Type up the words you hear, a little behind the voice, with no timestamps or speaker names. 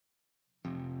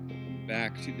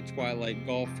back to the Twilight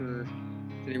Golfer.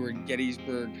 Today we're in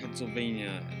Gettysburg,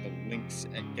 Pennsylvania, at the Links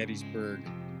at Gettysburg,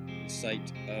 the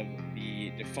site of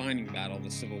the defining battle of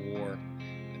the Civil War.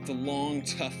 It's a long,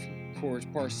 tough course,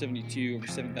 par 72, over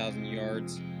 7,000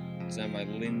 yards, designed by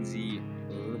Lindsay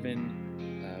Ervin.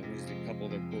 Visited a couple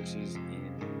other courses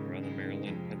around the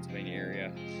Maryland, Pennsylvania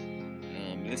area.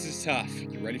 This is tough.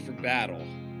 Get ready for battle.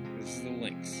 This is the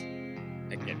Links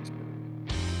at Gettysburg.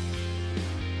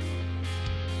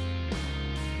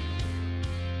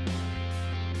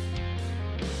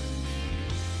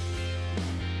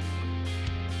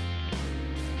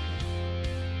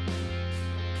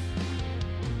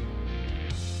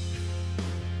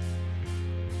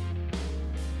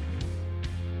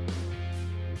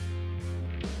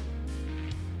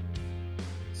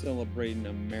 Celebrating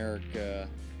America.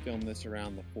 Filmed this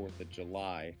around the 4th of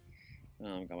July.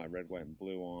 Got my red, white, and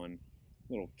blue on.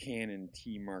 Little Canon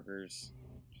T markers.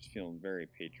 Just feeling very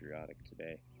patriotic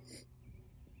today.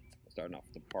 Starting off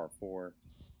with the par 4.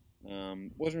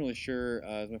 Wasn't really sure. It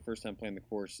was my first time playing the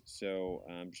course, so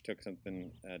just took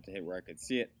something to hit where I could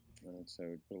see it. So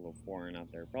put a little 4-iron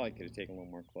out there. Probably could have taken a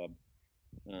little more club,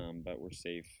 but we're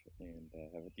safe and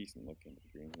have a decent look into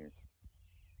the green here.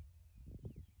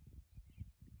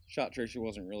 Shot tracer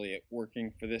wasn't really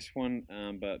working for this one,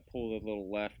 but pulled a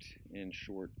little left and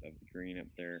short of the green up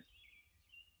there.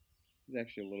 There's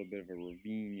actually a little bit of a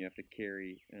ravine you have to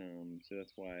carry, so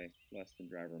that's why less than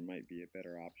driver might be a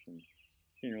better option.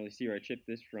 Can't really see where I chipped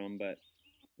this from, but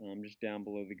just down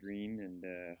below the green, and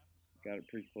got it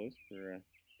pretty close for a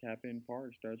tap-in par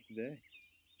to start the day.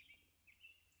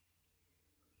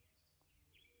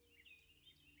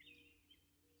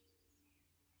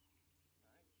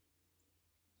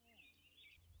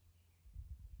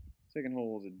 Second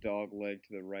hole is a dog leg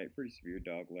to the right, pretty severe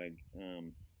dog leg.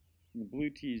 The blue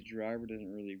tee's driver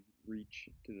doesn't really reach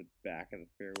to the back of the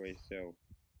fairway, so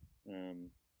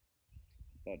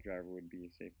thought driver would be a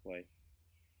safe play.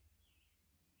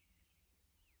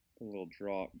 A little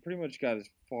draw. Pretty much got as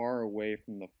far away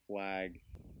from the flag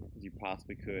as you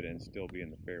possibly could and still be in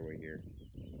the fairway here.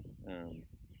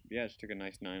 Yeah, just took a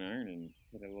nice 9-iron and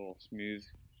hit a little smooth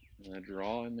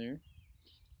draw in there.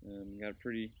 Got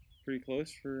pretty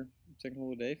close for second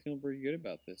hole of the day. Feeling pretty good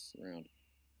about this round.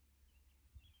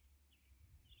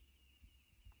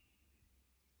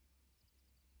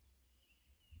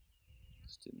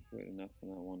 Just didn't put enough on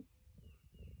that one.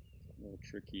 A little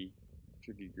tricky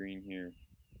green here.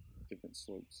 Different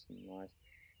slopes and lies.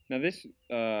 Now this,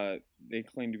 they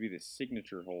claim to be the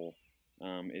signature hole.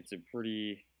 It's a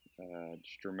pretty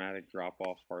dramatic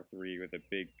drop-off par 3 with a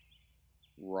big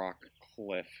rock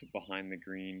cliff behind the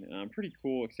green. Pretty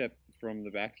cool, except from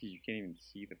the back tee you can't even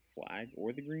see the flag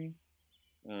or the green.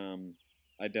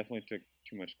 I definitely took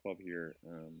too much club here,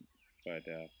 but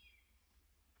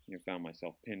found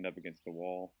myself pinned up against the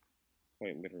wall,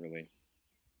 quite literally,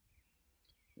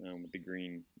 with the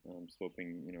green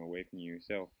sloping away from you.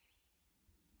 So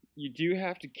you do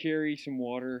have to carry some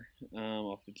water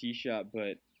off the tee shot,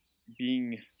 but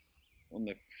being on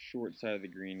the short side of the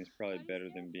green is probably better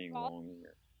than being long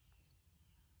here.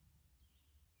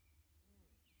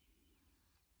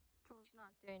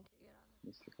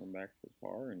 Needs to come back for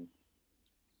par and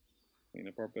clean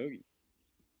up our bogey.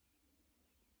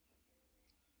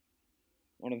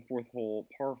 On to the fourth hole,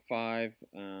 par 5,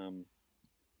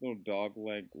 little dog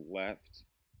leg left.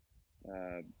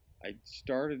 I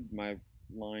started my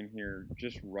line here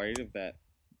just right of that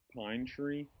pine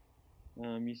tree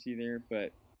you see there,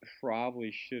 but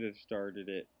probably should have started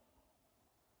it,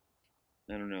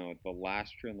 I don't know, at the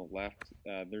last tree on the left.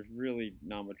 There's really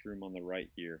not much room on the right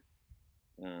here,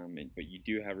 but you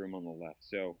do have room on the left.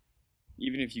 So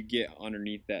even if you get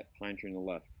underneath that pine tree on the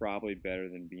left, probably better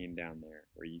than being down there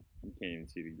where you can't even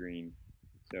see the green.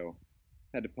 So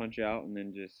had to punch out and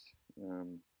then just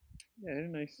yeah, had a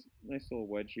nice little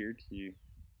wedge here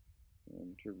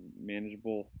to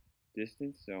manageable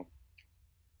distance. So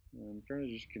I'm trying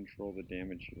to just control the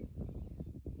damage here.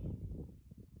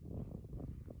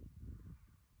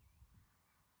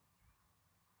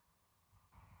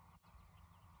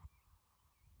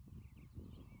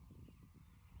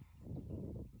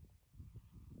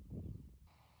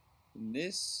 And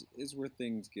this is where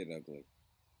things get ugly.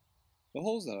 The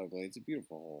hole's not ugly. It's a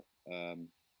beautiful hole.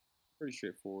 Pretty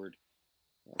straightforward.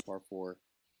 Par 4.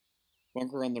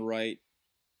 Bunker on the right.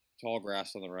 Tall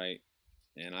grass on the right.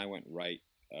 And I went right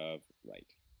of right.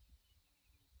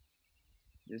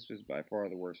 This was by far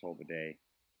the worst hole of the day.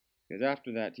 Because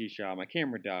after that tee shot, my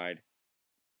camera died.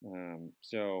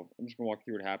 So I'm just going to walk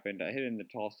through what happened. I hit in the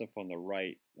tall stuff on the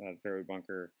right, fairway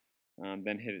bunker.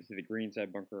 Then hit it to the green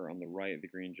side bunker on the right of the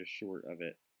green, just short of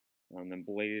it. then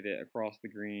bladed it across the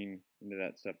green into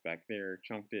that stuff back there,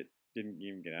 chunked it, didn't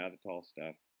even get out of the tall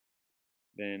stuff.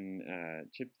 Then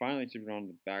finally chipped it on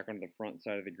the back onto the front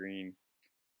side of the green,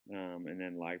 and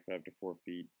then lag put up to 4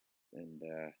 feet, and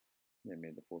yeah,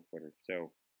 made the 4-footer.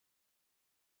 So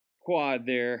quad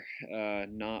there,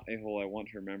 not a hole I want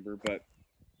to remember, but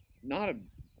not a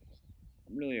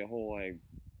really a hole it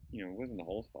wasn't the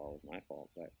hole's fault, it was my fault,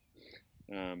 but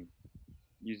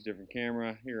used a different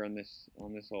camera here on this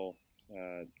hole,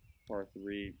 par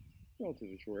 3,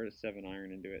 relatively short, a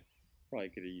 7-iron into it. Probably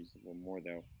could have used a little more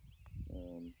though.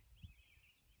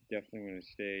 Definitely want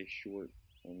to stay short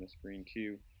on this green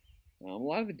too. A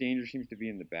lot of the danger seems to be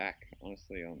in the back,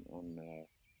 honestly, on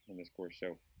this course.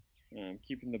 So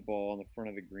keeping the ball on the front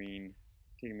of the green,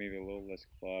 taking maybe a little less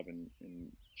club and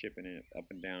chipping it up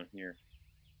and down here,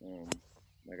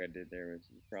 like I did there, was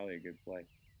probably a good play.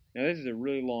 Now this is a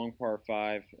really long par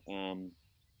 5.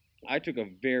 I took a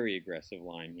very aggressive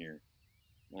line here.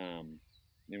 And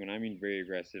when I mean very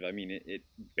aggressive, I mean it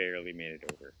barely made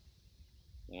it over.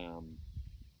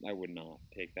 I would not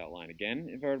take that line again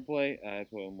if I were to play.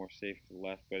 I'd play a little more safe to the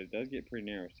left, but it does get pretty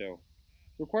narrow, so it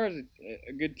requires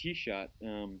a good tee shot.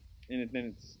 And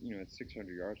then it's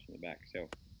 600 yards from the back, so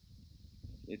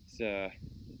it's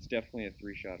definitely a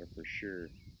 3-shotter for sure.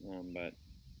 But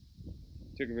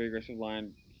took a very aggressive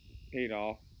line, paid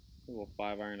off. A little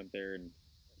 5-iron up there, and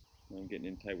I'm getting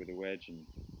in tight with the wedge and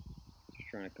just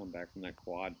trying to come back from that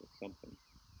quad with something.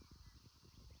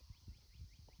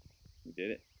 We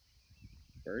did it.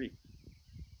 Birdie.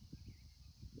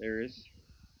 There is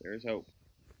hope.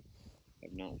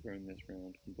 I've not thrown this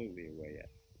round completely away yet.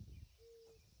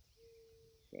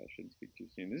 So I shouldn't speak too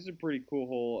soon. This is a pretty cool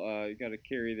hole. You got to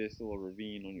carry this little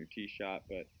ravine on your tee shot,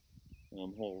 but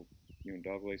hole,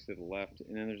 dog legs to the left,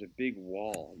 and then there's a big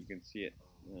wall. You can see it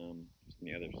just on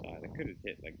the other side. I could have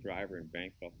hit like driver and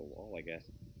banked off the wall, I guess.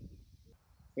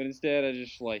 But instead, I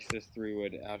just sliced this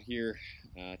 3-wood out here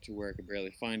to where I could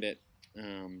barely find it,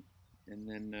 and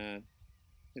then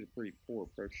hit a pretty poor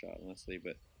approach shot, honestly.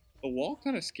 But the wall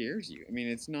kind of scares you. I mean,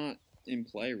 it's not in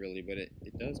play really, but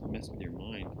it does mess with your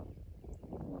mind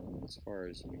as far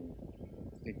as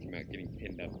thinking about getting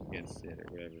pinned up against it or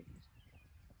whatever.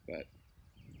 But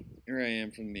here I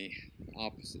am from the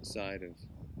opposite side of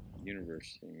the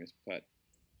universe hitting this putt.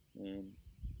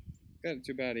 Got it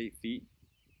to about 8 feet,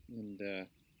 and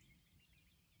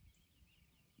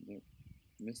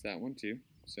missed that one too.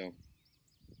 So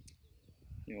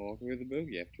walk away with a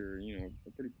bogey after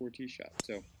a pretty poor tee shot.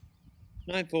 So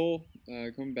 9th hole,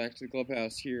 coming back to the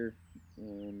clubhouse here.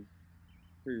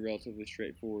 Pretty relatively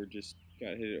straightforward. Just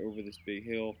got hit it over this big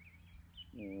hill.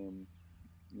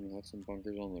 Have some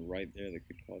bunkers on the right there that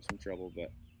could cause some trouble,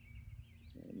 but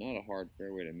not a hard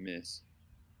fairway to miss.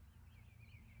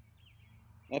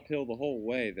 Uphill the whole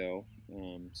way though,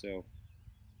 so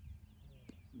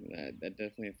that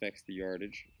definitely affects the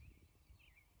yardage.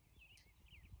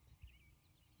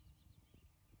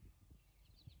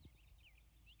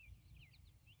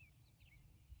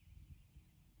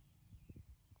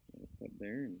 Up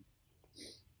there and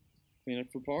clean up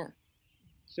for par.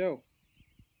 So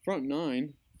front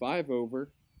 9, 5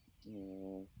 over,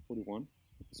 41.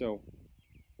 So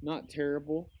not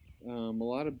terrible. A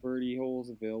lot of birdie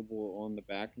holes available on the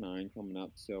back 9 coming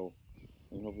up, so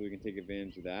hopefully we can take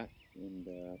advantage of that and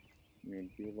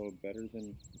do a little better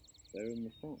than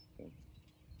the front. So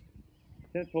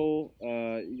 10th hole,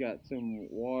 you got some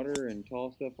water and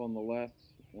tall stuff on the left,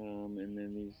 and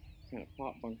then these kind of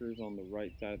pop bunkers on the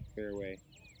right side of the fairway,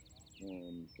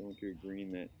 going to a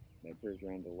green that curves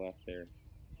around the left there.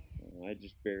 I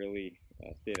just barely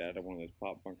stayed out of one of those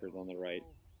pop bunkers on the right.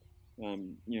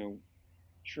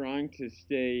 Trying to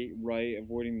stay right,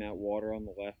 avoiding that water on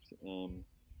the left.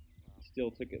 Still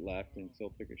took it left and still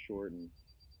took it short and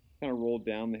kind of rolled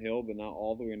down the hill, but not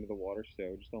all the way into the water.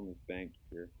 So just on this bank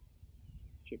here,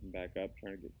 chipping back up,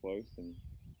 trying to get close and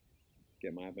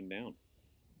get my up and down.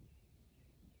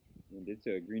 And did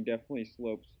so. Green definitely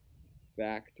slopes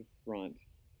back to front.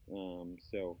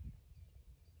 So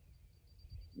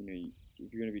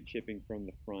if you're going to be chipping from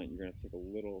the front, you're going to take a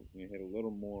little, hit a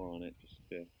little more on it just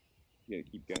to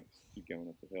keep going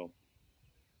up the hill.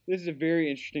 This is a very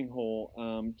interesting hole.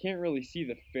 Can't really see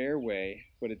the fairway,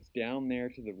 but it's down there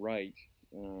to the right.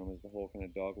 As the hole kind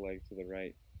of dog legs to the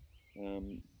right.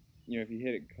 If you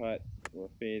hit it cut or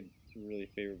fade, it's a really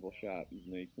favorable shot,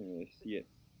 even though you can't really see it.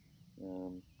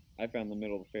 I found the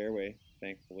middle of the fairway,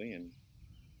 thankfully, and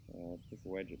took a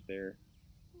wedge up there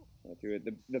to it.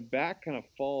 The back kind of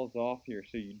falls off here,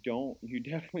 so you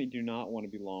definitely do not want to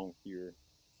be long with your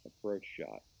approach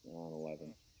shot on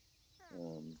 11.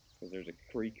 because there's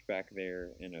a creek back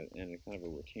there and a kind of a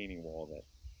retaining wall that,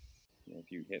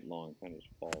 if you hit long, kind of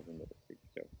just falls into the creek.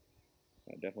 So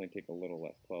definitely take a little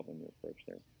less club in your approach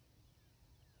there.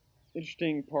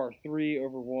 Interesting par 3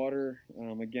 over water.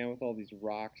 Again, with all these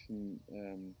rocks and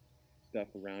stuff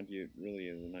around you, it really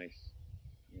is a nice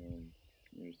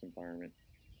just environment.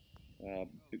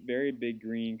 Very big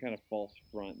green, kind of false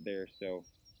front there, so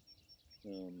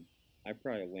I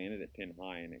probably landed it pin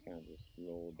high and it kind of just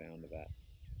rolled down to that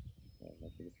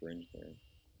to the fringe there.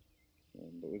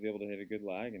 But was able to hit a good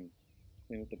lag and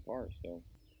clean up the par. So,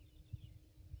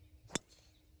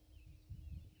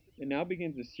 and now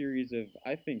begins a series of,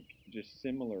 I think, just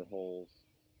similar holes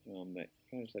that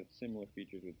kind of just have similar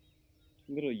features with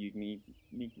little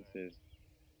uniquenesses.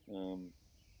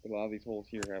 But a lot of these holes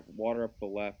here have water up the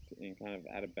left and kind of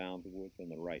out of bounds woods on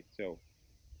the right. So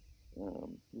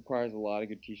requires a lot of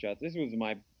good tee shots. This was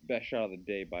my best shot of the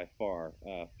day by far.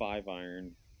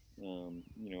 5-iron.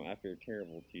 After a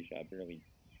terrible tee shot, barely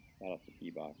got off the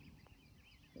tee box.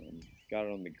 Got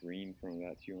it on the green from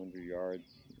about 200 yards.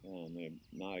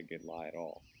 Not a good lie at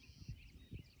all.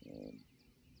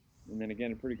 And then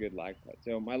again, a pretty good lag putt.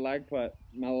 So my lag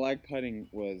putting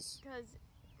was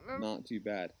not too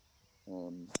bad.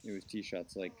 It was tee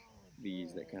shots like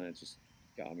these that kind of just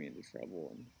got me into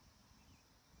trouble and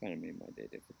kind of made my day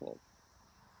difficult.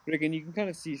 But again, you can kind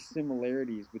of see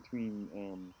similarities between,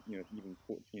 even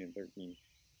 14 and 13.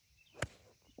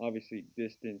 Obviously,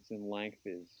 distance and length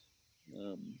is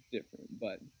different,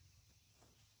 but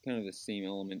kind of the same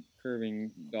element.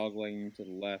 Curving, doglegging to the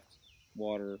left,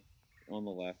 water on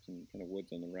the left, and kind of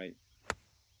woods on the right.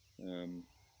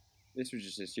 This was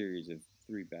just a series of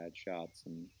 3 bad shots,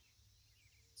 and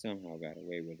somehow got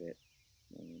away with it.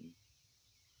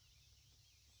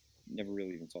 Never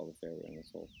really even saw the fairway on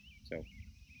this hole. So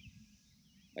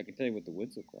I can tell you what the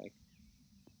woods look like.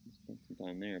 Spent some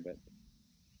time there, but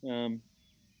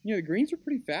the greens are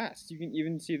pretty fast. You can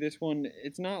even see this one.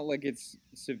 It's not like it's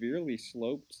severely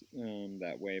sloped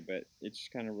that way, but it's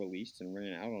just kind of released and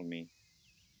ran out on me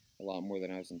a lot more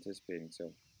than I was anticipating.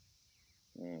 So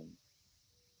I'm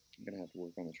gonna have to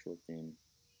work on the short game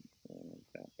with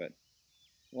that. But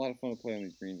a lot of fun to play on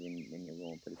these greens when they're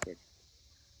rolling pretty quick.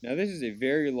 Now this is a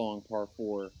very long par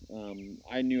 4.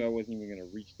 I knew I wasn't even going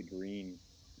to reach the green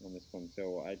on this one,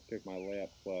 so I took my layup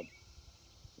club,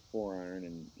 4-iron,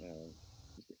 and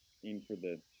just aimed for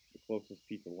the closest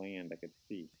piece of land I could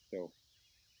see. So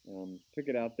took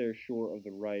it out there short of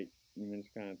the right, and then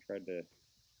just kind of tried to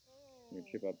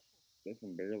chip up. This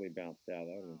one barely bounced out.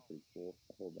 That would have been pretty cool if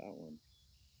I hold that one.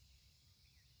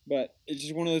 But it's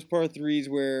just one of those par 3s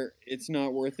where it's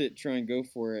not worth it. Try and go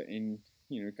for it, and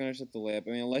kind of shut the layup.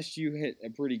 I mean, unless you hit a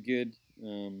pretty good,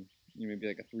 maybe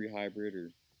like a 3 hybrid,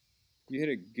 or you hit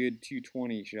a good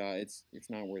 220 shot, it's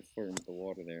not worth flirting with the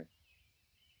water there.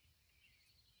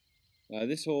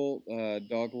 This hole,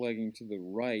 doglegging to the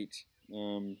right,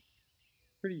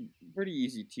 pretty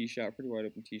easy tee shot, pretty wide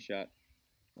open tee shot.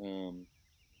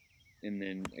 And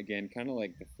then again, kind of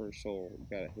like the first hole, you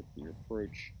gotta hit your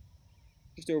approach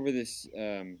just over this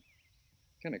kind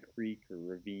of creek or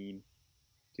ravine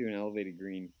to an elevated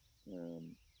green.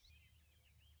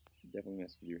 Definitely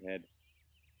mess with your head.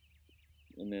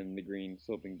 And then the green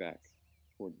sloping back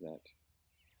towards that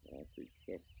creek.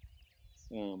 So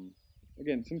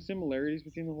again, some similarities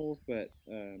between the holes, but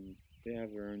they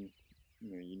have their own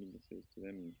uniquenesses to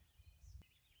them.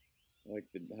 I like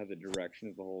how the direction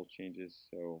of the hole changes.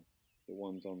 So the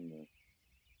ones on the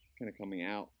kind of coming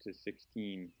out to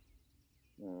 16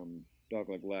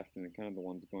 dogleg left, and then kind of the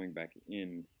ones going back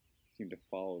in seem to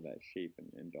follow that shape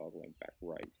and dogleg back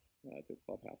right to the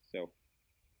clubhouse. So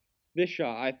this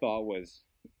shot I thought was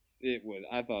the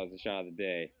shot of the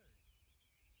day.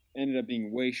 Ended up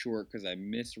being way short because I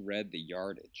misread the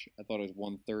yardage. I thought it was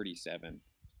 137,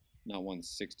 not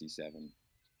 167.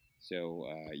 So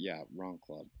yeah, wrong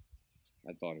club.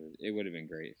 I thought it would have been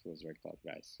great if it was the right club,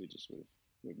 guys. It just would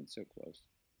have been so close.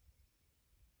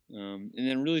 And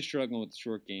then really struggling with the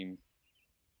short game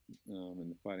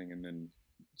and the putting, and then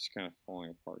just kind of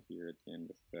falling apart here at the end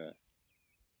with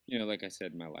like I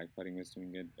said, my lag putting was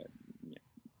doing good, but yeah,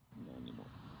 not anymore.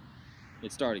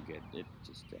 It started good. It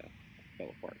just fell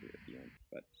apart here at the end.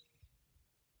 But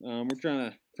we're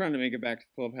trying to make it back to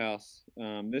the clubhouse.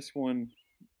 This one,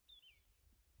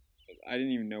 I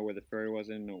didn't even know where the fairway was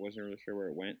in. I wasn't really sure where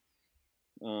it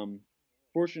went.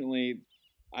 Fortunately,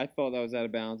 I thought that was out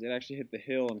of bounds. It actually hit the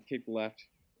hill and kicked left,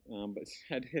 but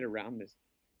had to hit around this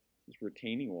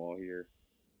retaining wall here.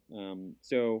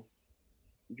 So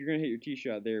if you're going to hit your tee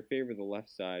shot there, favor the left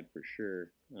side for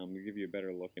sure. It'll give you a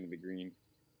better look into the green.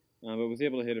 But was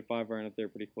able to hit a 5-iron up there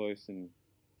pretty close and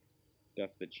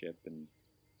duff the chip, and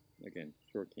again,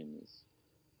 Shortkin is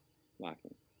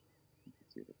laughing. You can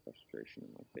see the frustration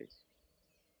in my face.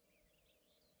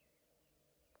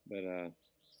 But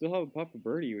still have a puff of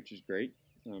birdie, which is great,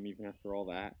 even after all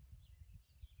that.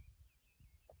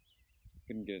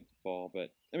 Couldn't get it to fall,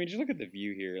 but I mean, just look at the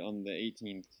view here on the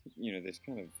 18th. You know, this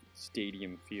kind of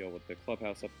stadium feel with the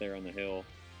clubhouse up there on the hill,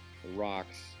 the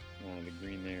rocks, the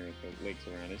green there, the lakes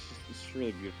around. It's a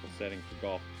really beautiful setting for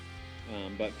golf.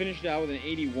 But finished out with an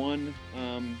 81.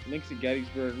 Links to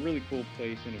Gettysburg, really cool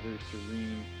place in a very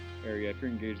serene area. If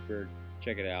you're in Gettysburg,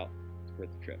 check it out. It's worth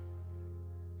the trip.